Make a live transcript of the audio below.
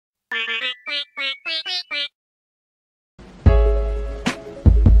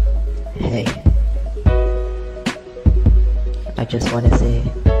Hey, I just wanna say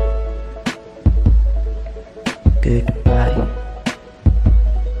goodbye.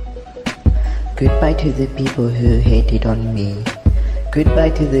 Goodbye to the people who hated on me. Goodbye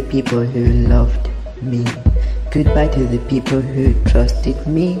to the people who loved me. Goodbye to the people who trusted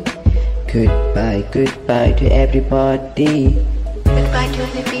me. Goodbye, goodbye to everybody. Goodbye to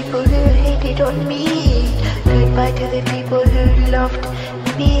the people who hated on me. Goodbye to the people who loved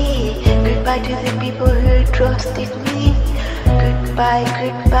me. Goodbye to the people who trusted me. Goodbye,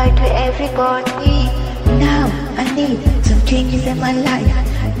 goodbye to everybody. Now I need some changes in my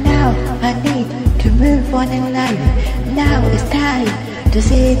life. Now I need to move on in life. Now it's time to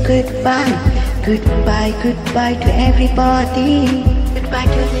say goodbye. Goodbye, goodbye to everybody. Goodbye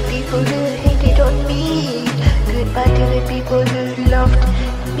to the people who hated on me. Goodbye to the people who loved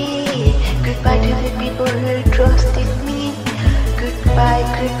me. Goodbye to the people who trusted me. Goodbye,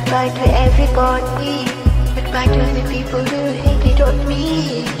 goodbye to everybody. Goodbye to the people who hated on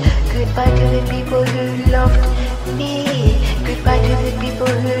me. Goodbye to the people who loved me. Goodbye to the people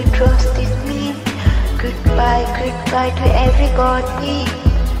who trusted me. Goodbye, goodbye to everybody.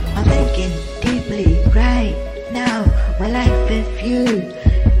 I'm thinking deeply right now. My life with you,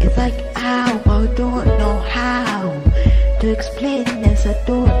 it's like ow, I don't know how to explain this, I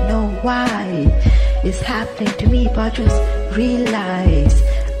don't know why it's happening to me, but I just realize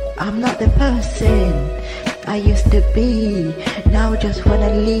I'm not the person I used to be. Now I just wanna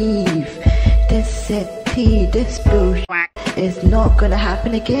leave this city, this bullshit is not gonna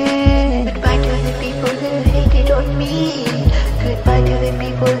happen again. Goodbye to the people who hated on me. Goodbye to the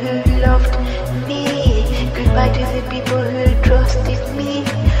people who loved me. Goodbye to the people who trusted me.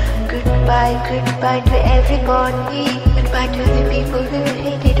 Goodbye, goodbye to everybody. Goodbye to the people who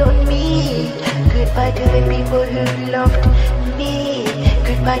hated on me. Goodbye to the people who loved me.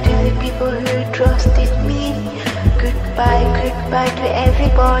 Goodbye to the people who trusted me. Goodbye, goodbye to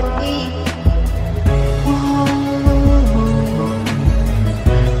everybody.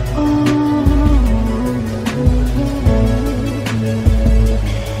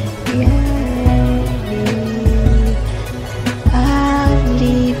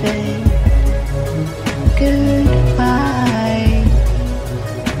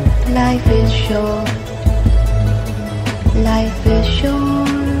 Life is short, life is short.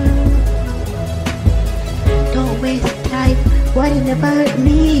 Don't waste time worrying about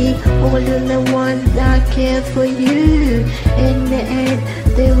me, all of the ones that care for you. In the end,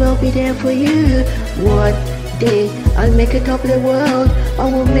 they will be there for you. One day, I'll make it top of the world.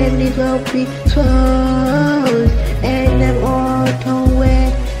 Our memories will be swallowed, and I'm all to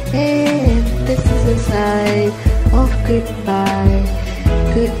win. This is a sign of goodbye.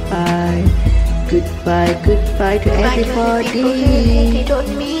 Goodbye, goodbye, goodbye to everybody. Goodbye to the people who hated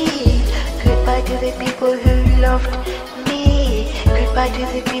on me. Goodbye to the people who loved me. Goodbye to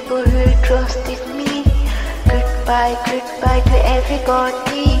the people who trusted me. Goodbye, goodbye to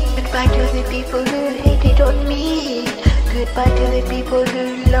everybody. Goodbye to the people who hated on me. Goodbye to the people who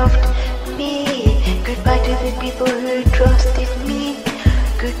loved me. Goodbye to the people who trusted me.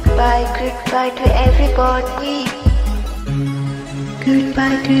 Goodbye, goodbye to everybody.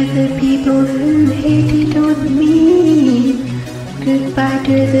 Goodbye to the people who hated on me. Goodbye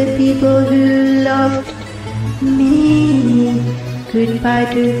to the people who loved me. Goodbye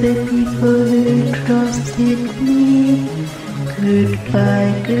to the people who trusted me.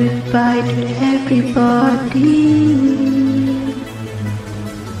 Goodbye, goodbye to everybody.